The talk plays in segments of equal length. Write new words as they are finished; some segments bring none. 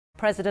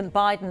President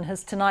Biden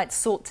has tonight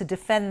sought to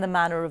defend the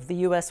manner of the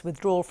US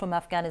withdrawal from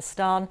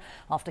Afghanistan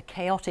after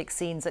chaotic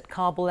scenes at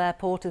Kabul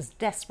airport as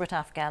desperate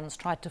Afghans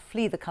tried to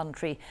flee the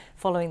country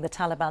following the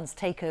Taliban's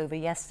takeover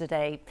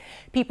yesterday.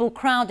 People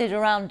crowded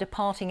around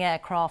departing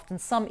aircraft and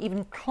some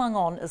even clung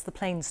on as the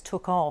planes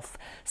took off.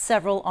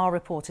 Several are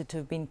reported to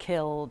have been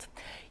killed.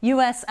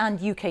 US and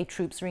UK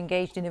troops are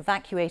engaged in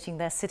evacuating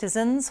their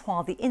citizens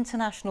while the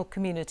international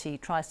community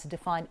tries to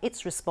define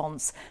its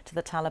response to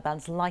the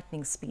Taliban's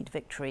lightning speed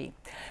victory.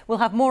 We'll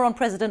have more on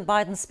President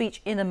Biden's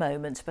speech in a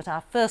moment, but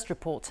our first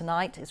report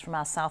tonight is from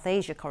our South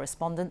Asia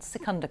correspondent,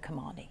 Secunder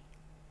Kermani.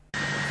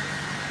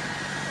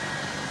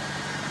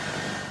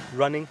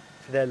 Running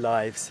for their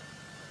lives,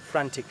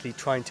 frantically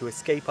trying to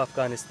escape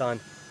Afghanistan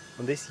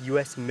on this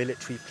US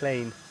military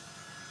plane.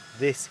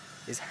 This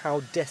is how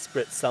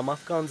desperate some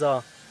Afghans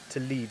are to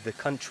leave the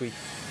country.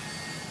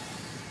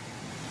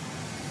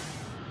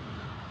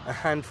 A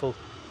handful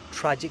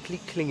tragically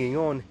clinging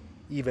on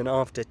even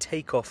after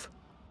takeoff,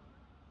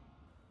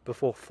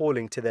 before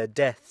falling to their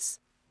deaths.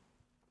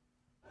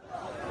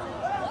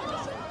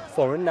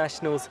 Foreign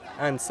nationals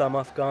and some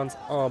Afghans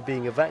are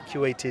being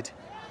evacuated,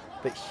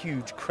 but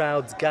huge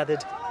crowds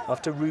gathered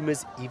after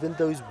rumours even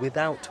those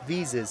without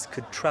visas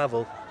could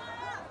travel.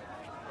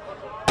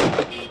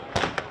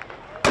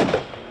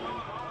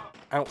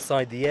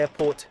 Outside the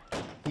airport,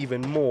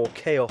 even more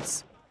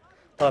chaos.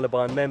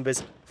 Taliban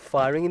members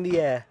firing in the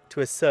air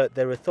to assert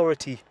their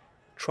authority,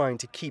 trying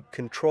to keep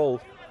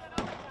control.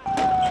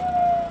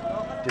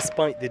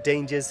 Despite the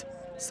dangers,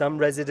 some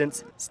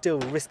residents still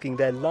risking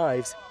their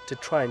lives to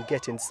try and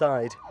get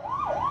inside.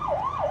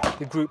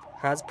 The group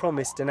has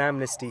promised an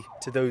amnesty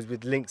to those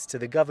with links to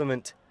the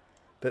government,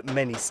 but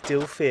many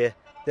still fear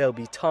they'll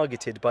be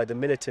targeted by the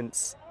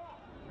militants.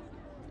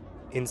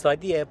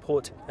 Inside the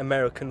airport,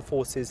 American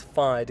forces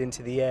fired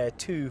into the air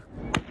too.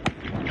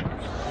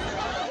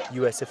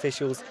 US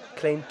officials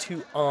claimed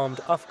 2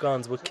 armed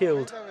Afghans were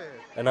killed.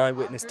 An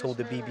eyewitness told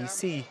the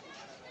BBC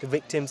the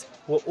victims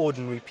were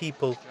ordinary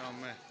people.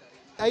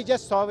 I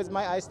just saw with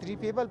my eyes 3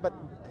 people, but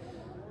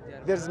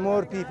there's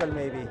more people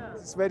maybe.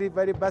 It's very,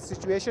 very bad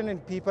situation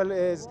and people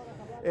is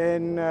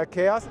in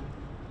chaos.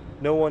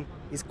 No one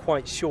is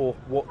quite sure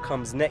what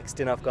comes next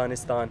in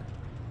Afghanistan,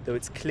 though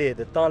it's clear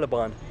the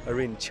Taliban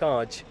are in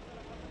charge.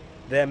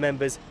 Their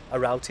members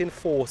are out in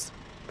force,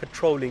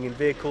 patrolling in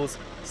vehicles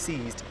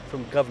seized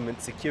from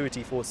government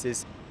security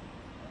forces.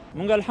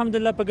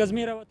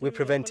 We're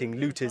preventing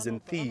looters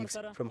and thieves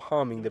from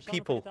harming the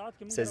people,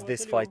 says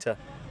this fighter.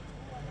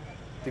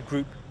 The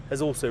group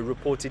has also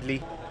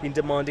reportedly been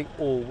demanding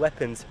all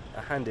weapons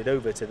are handed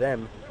over to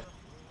them.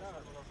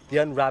 The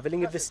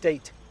unravelling of the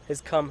state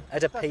has come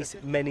at a pace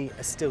many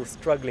are still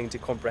struggling to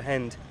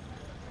comprehend.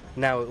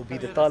 Now it will be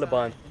the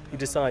Taliban who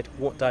decide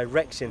what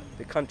direction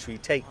the country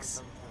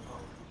takes.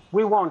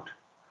 We want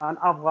an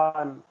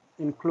Afghan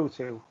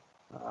inclusive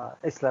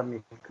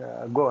Islamic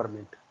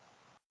government.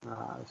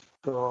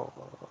 So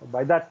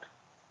by that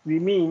we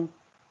mean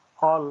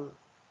all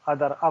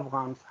other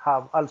Afghans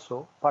have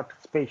also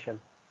participation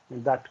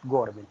in that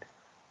government.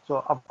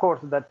 So of course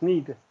that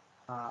need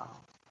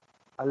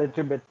a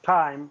little bit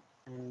time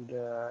and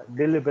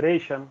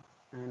deliberation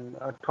and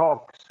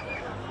talks.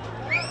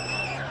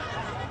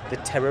 The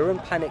terror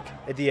and panic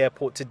at the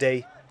airport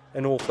today,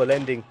 an awful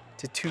ending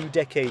to 2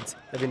 decades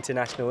of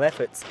international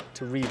efforts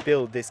to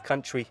rebuild this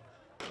country.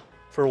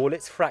 For all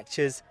its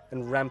fractures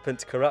and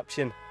rampant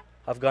corruption,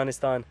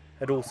 Afghanistan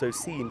had also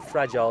seen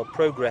fragile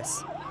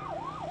progress.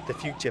 The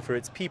future for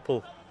its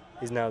people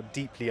is now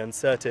deeply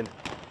uncertain.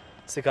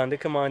 Secunder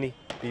Kermani,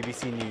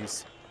 BBC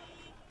News.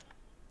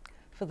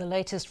 For the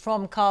latest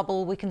from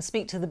Kabul, we can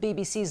speak to the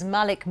BBC's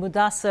Malik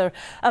Mudassir.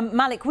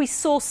 Malik, we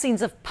saw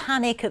scenes of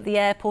panic at the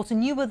airport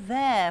and you were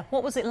there.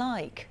 What was it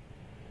like?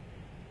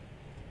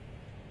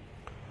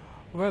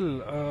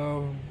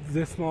 Well,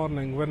 this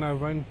morning when I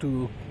went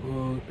to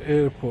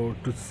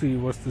airport to see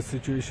what's the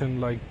situation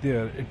like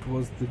there, it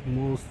was the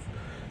most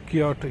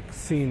chaotic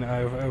scene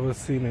I've ever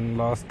seen in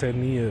the last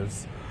 10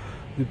 years.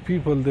 The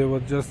people, they were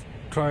just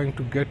trying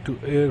to get to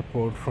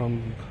airport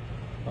from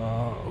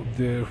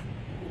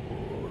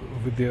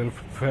with their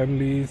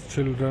families,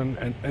 children,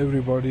 and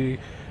everybody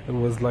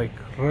was like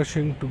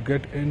rushing to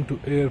get into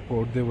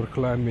airport. They were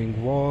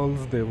climbing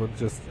walls. They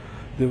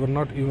were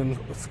not even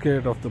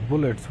scared of the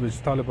bullets which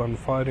Taliban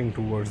firing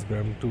towards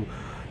them to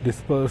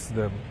disperse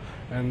them.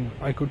 And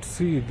I could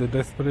see the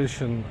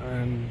desperation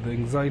and the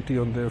anxiety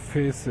on their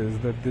faces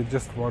that they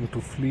just want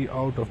to flee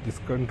out of this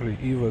country.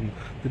 Even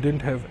they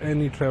didn't have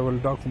any travel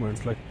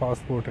documents like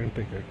passport and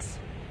tickets.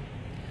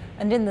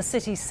 And in the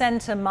city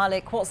centre,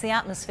 Malik, what's the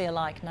atmosphere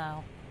like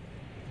now?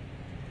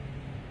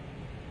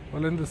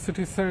 Well, in the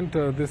city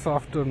centre this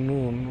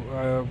afternoon,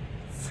 I have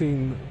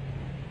seen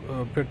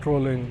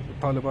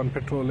Taliban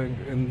patrolling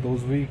in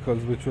those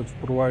vehicles which was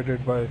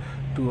provided by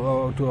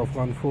to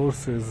Afghan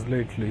forces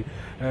lately,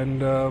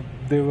 and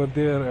they were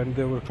there and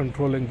they were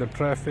controlling the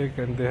traffic,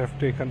 and they have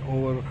taken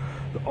over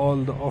all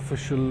the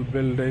official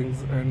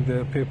buildings and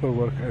their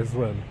paperwork as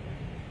well.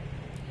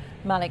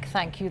 Malik,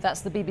 thank you.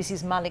 That's the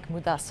BBC's Malik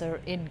Mudassir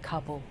in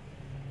Kabul.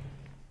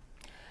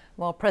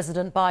 Well,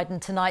 President Biden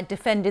tonight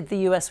defended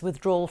the US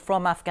withdrawal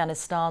from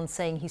Afghanistan,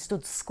 saying he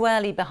stood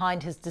squarely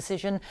behind his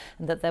decision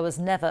and that there was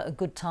never a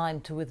good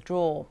time to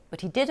withdraw.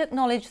 But he did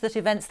acknowledge that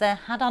events there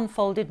had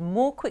unfolded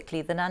more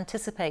quickly than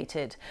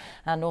anticipated.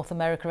 Our North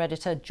America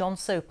editor Jon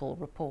Sopel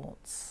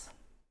reports.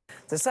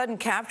 The sudden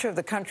capture of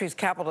the country's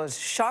capital has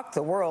shocked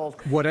the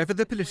world. Whatever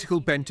the political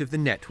bent of the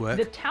network,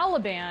 the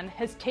Taliban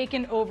has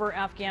taken over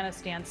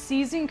Afghanistan,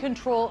 seizing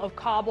control of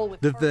Kabul.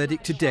 The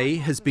verdict today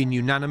has been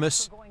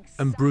unanimous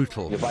and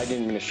brutal. The Biden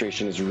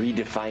administration is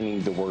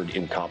redefining the word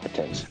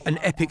incompetence. An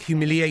epic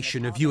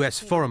humiliation of US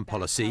foreign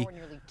policy,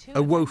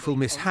 a woeful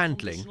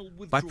mishandling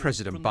by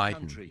President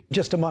Biden.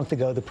 Just a month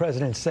ago, the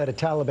president said a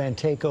Taliban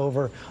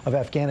takeover of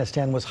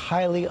Afghanistan was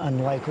highly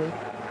unlikely.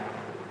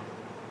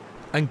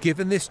 And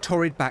given this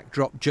torrid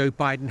backdrop, Joe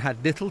Biden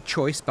had little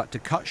choice but to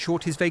cut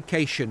short his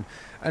vacation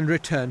and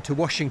return to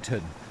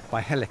Washington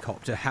by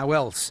helicopter. How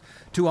else?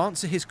 To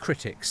answer his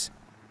critics.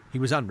 He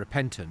was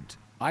unrepentant.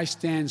 I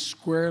stand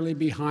squarely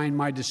behind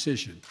my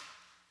decision.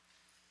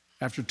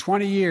 After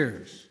 20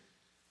 years,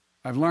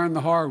 I've learned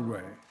the hard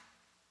way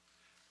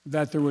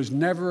that there was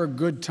never a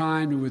good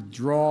time to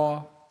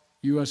withdraw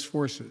U.S.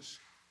 forces.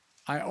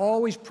 I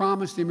always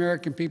promised the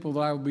American people that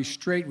I would be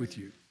straight with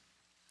you.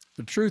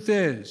 The truth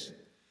is,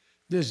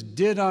 this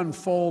did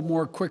unfold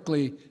more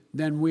quickly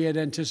than we had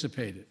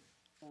anticipated.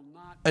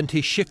 And he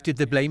shifted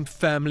the blame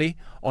firmly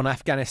on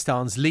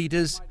Afghanistan's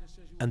leaders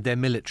and their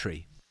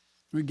military.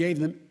 We gave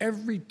them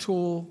every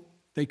tool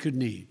they could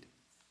need.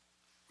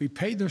 We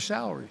paid their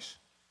salaries,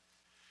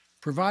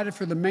 provided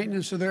for the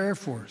maintenance of their Air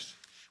Force.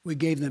 We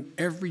gave them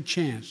every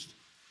chance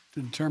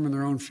to determine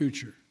their own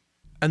future.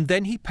 And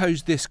then he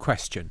posed this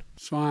question.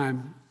 So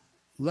I'm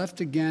left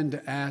again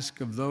to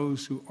ask of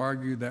those who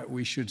argue that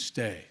we should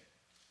stay.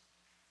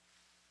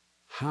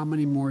 How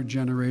many more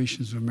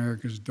generations of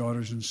America's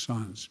daughters and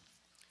sons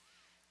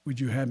would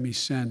you have me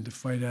send to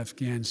fight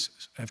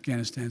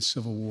Afghanistan's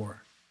civil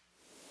war?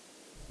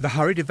 The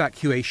hurried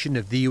evacuation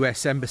of the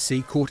US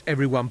embassy caught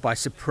everyone by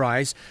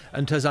surprise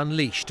and has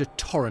unleashed a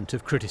torrent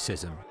of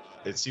criticism.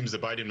 It seems the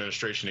Biden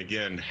administration,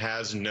 again,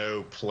 has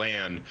no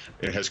plan.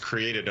 It has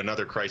created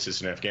another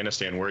crisis in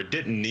Afghanistan where it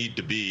didn't need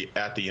to be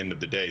at the end of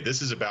the day.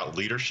 This is about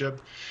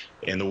leadership,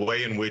 and the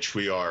way in which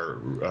we are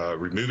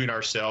removing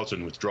ourselves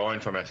and withdrawing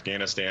from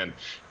Afghanistan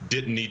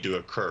didn't need to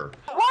occur.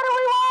 What do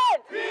we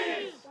want?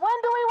 Peace. When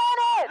do we want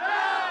it?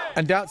 Now.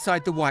 And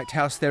outside the White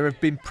House, there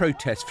have been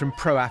protests from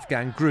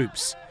pro-Afghan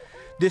groups.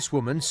 This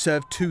woman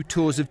served 2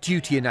 tours of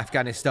duty in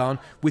Afghanistan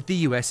with the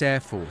US Air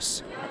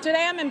Force.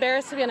 Today I'm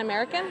embarrassed to be an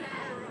American.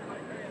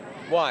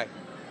 Why?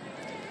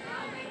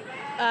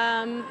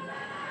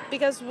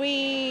 Because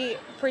we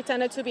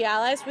pretended to be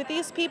allies with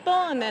these people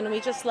and then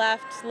we just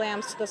left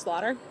lambs to the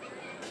slaughter.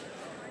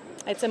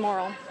 It's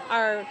immoral.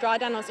 Our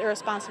drawdown was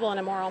irresponsible and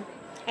immoral.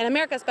 And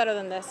America's better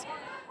than this.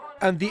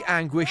 And the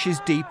anguish is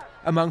deep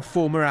among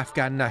former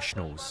Afghan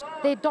nationals.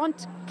 They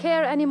don't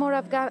care anymore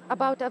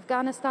about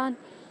Afghanistan.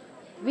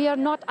 We are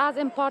not as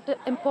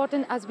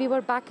important as we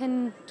were back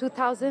in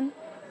 2000.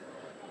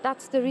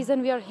 That's the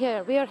reason we are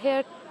here. We are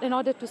here in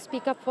order to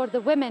speak up for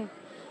the women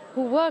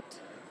who worked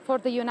for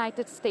the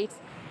United States.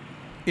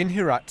 In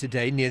Herat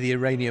today, near the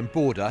Iranian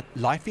border,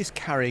 life is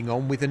carrying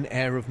on with an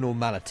air of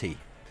normality.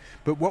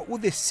 But what will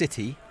this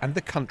city and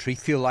the country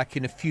feel like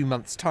in a few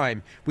months'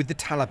 time with the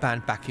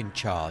Taliban back in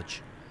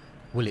charge?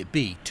 Will it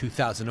be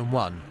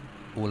 2001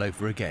 all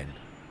over again?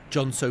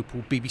 Jon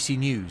Sopel, BBC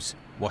News,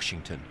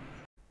 Washington.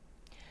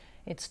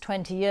 It's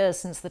 20 years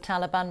since the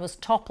Taliban was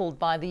toppled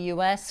by the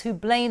US, who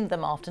blamed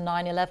them after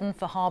 9/11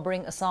 for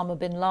harbouring Osama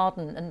bin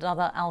Laden and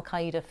other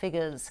al-Qaeda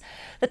figures.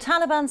 The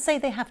Taliban say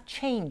they have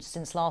changed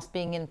since last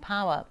being in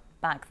power.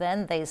 Back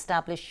then, they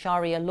established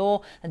Sharia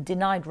law and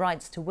denied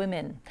rights to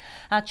women.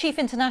 Our chief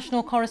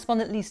international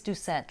correspondent Lyse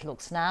Doucet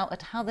looks now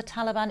at how the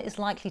Taliban is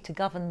likely to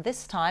govern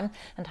this time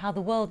and how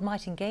the world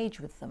might engage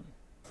with them.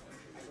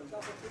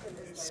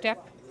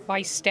 Step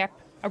by step,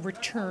 a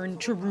return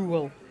to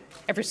rule.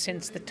 Ever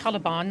since the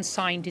Taliban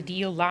signed a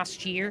deal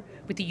last year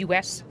with the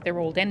US, their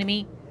old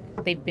enemy,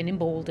 they've been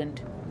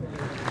emboldened.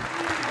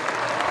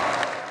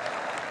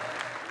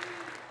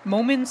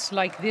 Moments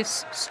like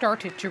this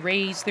started to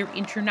raise their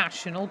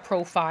international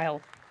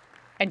profile,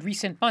 and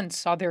recent months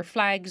saw their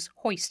flags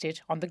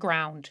hoisted on the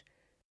ground.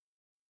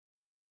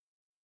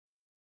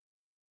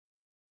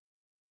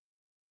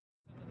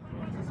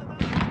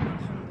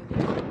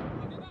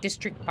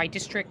 District by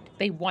district,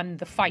 they won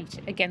the fight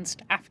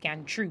against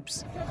Afghan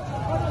troops.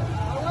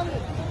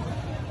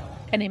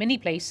 And in many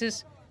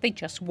places, they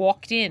just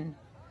walked in.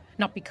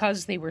 Not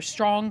because they were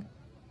strong,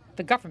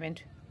 the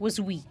government was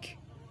weak.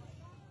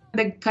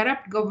 The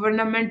corrupt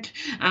government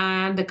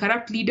and the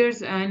corrupt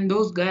leaders and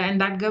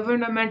that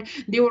government,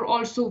 they were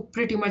also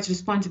pretty much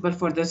responsible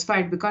for this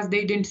fight because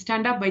they didn't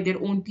stand up by their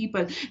own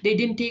people. They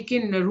didn't take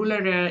in rural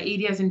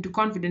areas into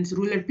confidence,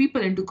 rural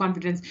people into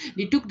confidence.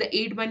 They took the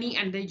aid money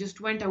and they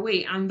just went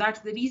away. And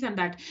that's the reason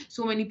that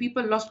so many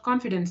people lost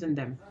confidence in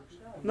them.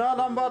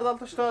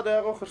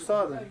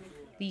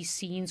 These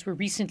scenes were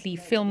recently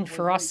filmed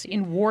for us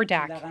in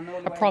Wardak,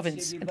 a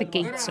province at the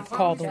gates of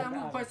Kabul.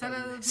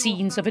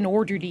 Scenes of an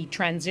orderly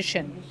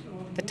transition,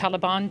 the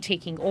Taliban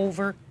taking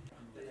over,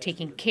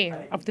 taking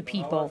care of the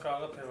people.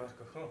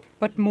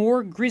 But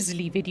more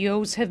grisly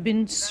videos have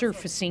been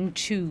surfacing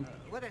too,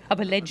 of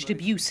alleged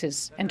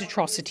abuses and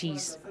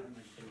atrocities.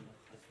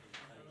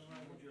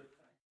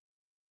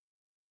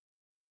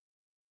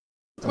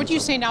 What do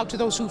you say now to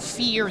those who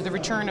fear the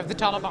return of the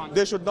Taliban?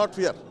 They should not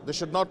fear. They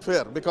should not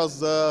fear, because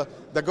the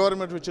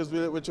government which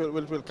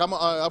will come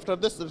after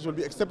this, it will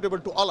be acceptable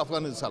to all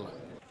Afghans.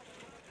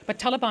 But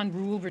Taliban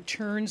rule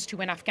returns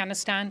to an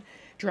Afghanistan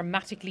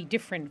dramatically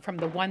different from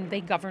the one they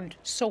governed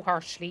so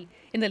harshly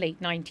in the late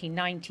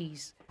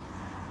 1990s.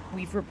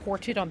 We've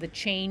reported on the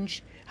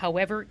change,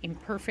 however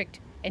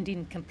imperfect and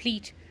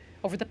incomplete,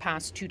 over the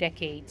past 2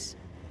 decades.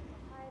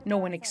 No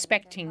one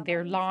expecting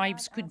their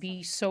lives could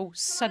be so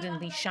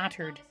suddenly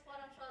shattered.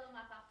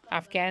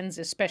 Afghans,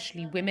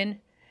 especially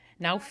women,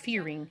 now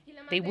fearing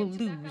they will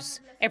lose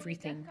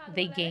everything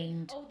they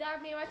gained.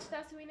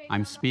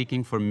 I'm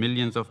speaking for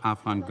millions of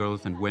Afghan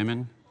girls and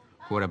women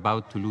who are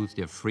about to lose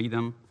their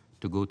freedom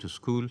to go to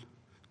school,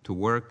 to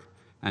work,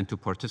 and to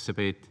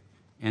participate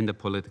in the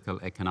political,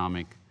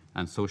 economic,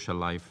 and social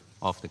life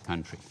of the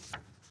country.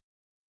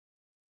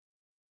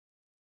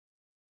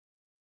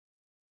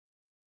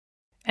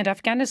 And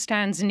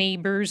Afghanistan's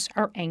neighbours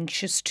are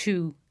anxious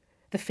too.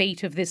 The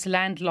fate of this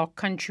landlocked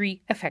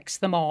country affects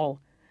them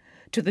all.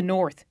 To the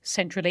north,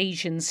 Central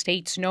Asian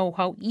states know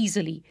how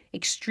easily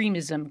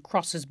extremism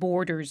crosses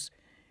borders,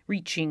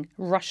 reaching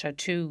Russia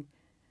too.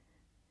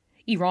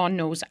 Iran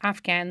knows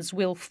Afghans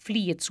will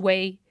flee its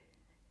way,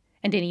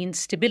 and any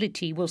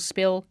instability will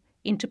spill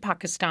into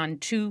Pakistan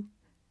too,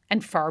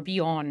 and far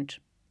beyond.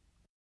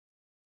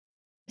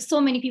 So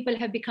many people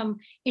have become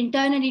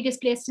internally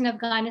displaced in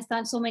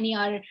Afghanistan. So many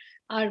are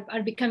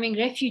becoming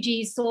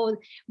refugees. So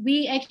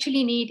we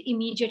actually need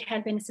immediate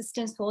help and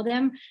assistance for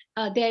them.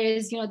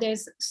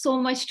 There's so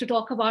much to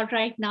talk about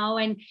right now,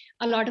 and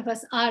a lot of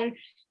us are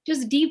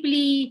just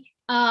deeply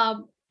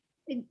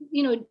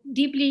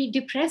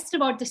depressed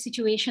about the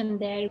situation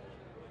there.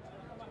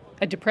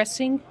 A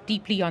depressing,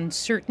 deeply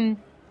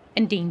uncertain,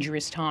 and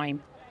dangerous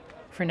time.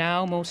 For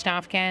now, most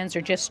Afghans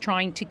are just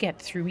trying to get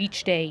through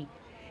each day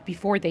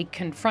before they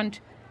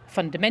confront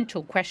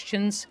fundamental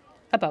questions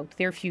about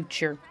their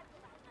future.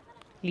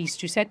 Lyse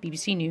Doucet,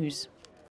 BBC News.